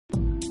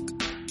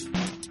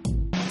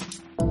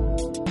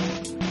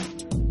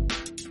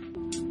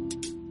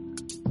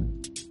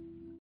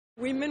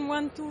women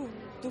want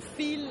to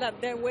feel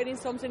that they're wearing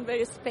something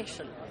very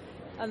special,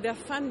 and they're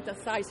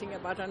fantasizing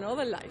about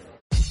another life.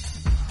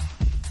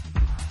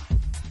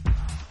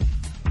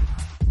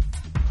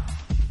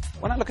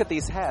 When I look at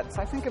these hats,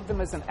 I think of them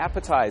as an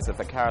appetizer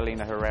for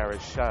Carolina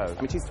Herrera's show. I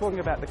mean, she's talking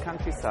about the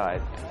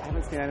countryside. I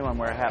haven't seen anyone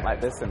wear a hat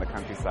like this in the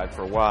countryside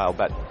for a while,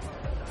 but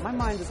my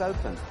mind is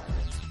open.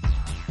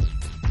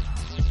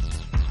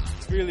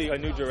 It's really a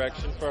new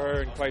direction for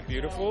her and quite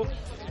beautiful.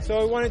 So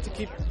I wanted to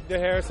keep the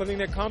hair something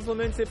that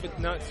complements it, but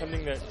not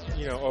something that,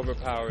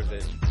 overpowers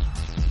it.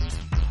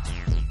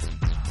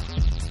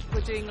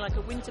 We're doing like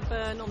a winter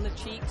burn on the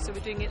cheeks, so we're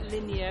doing it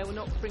linear, we're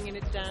not bringing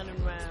it down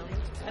and round.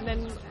 And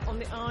then on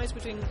the eyes,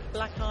 we're doing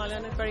black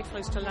eyeliner, very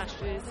close to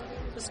lashes,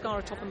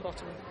 mascara top and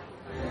bottom.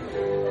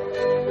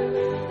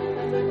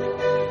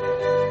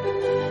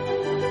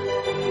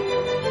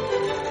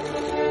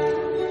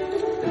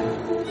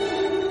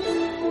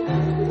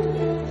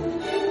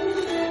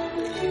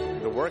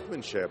 The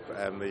workmanship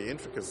and the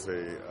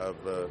intricacy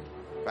of the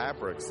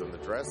fabrics and the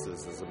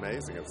dresses is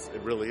amazing.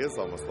 It really is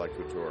almost like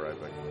couture, I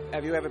think.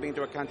 Have you ever been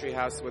to a country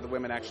house where the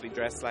women actually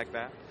dress like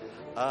that?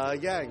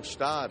 Yeah, in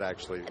Stade,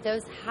 actually.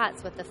 Those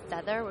hats with the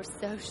feather were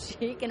so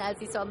chic, and as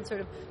you saw them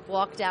sort of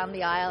walk down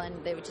the aisle,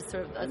 and they would just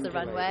sort of, as the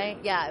runway,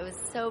 yeah, it was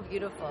so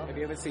beautiful. Have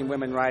you ever seen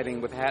women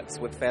riding with hats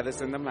with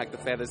feathers in them, like the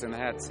feathers in the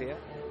hats here?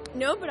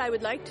 No, but I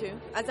would like to.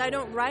 As I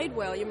don't ride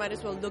well, you might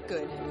as well look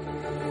good.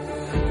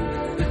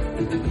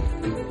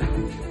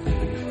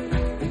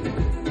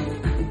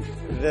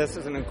 This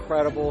is an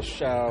incredible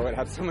show. It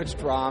has so much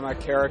drama,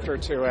 character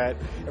to it.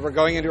 If we're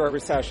going into a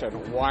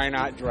recession, why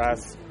not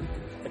dress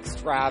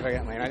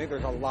extravagantly? And I think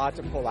there's a lot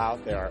to pull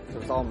out there. It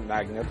was all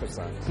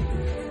magnificent.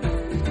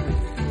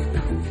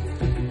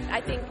 I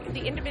think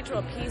the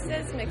individual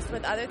pieces mixed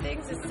with other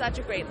things is such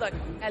a great look.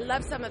 I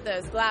love some of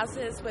those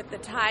blouses with the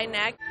tie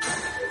neck.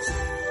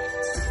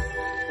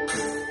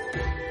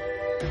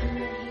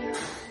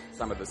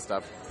 Some of the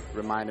stuff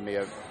reminded me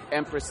of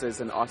empresses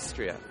in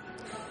Austria.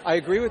 I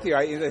agree with you.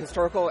 The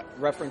historical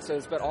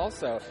references, but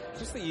also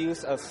just the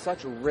use of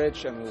such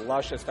rich and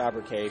luscious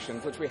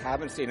fabrications, which we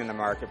haven't seen in the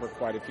market for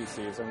quite a few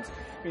seasons.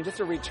 I mean, just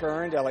a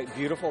return to like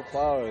beautiful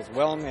clothes,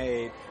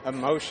 well-made,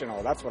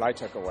 emotional. That's what I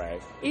took away.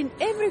 In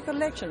every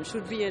collection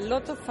should be a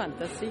lot of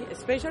fantasy,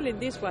 especially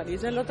this one.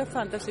 It's a lot of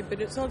fantasy,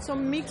 but it's also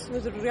mixed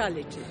with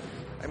reality.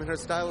 I mean, her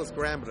style is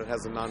grand, but it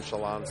has a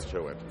nonchalance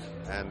to it,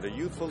 and a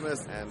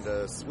youthfulness and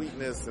a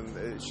sweetness,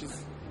 and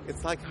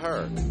it's like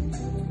her.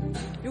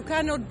 You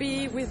cannot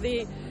be with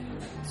the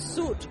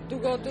suit to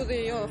go to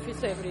the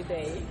office every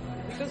day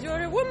because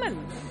you're a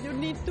woman. You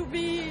need to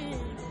be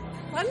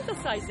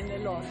fantasizing a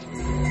lot.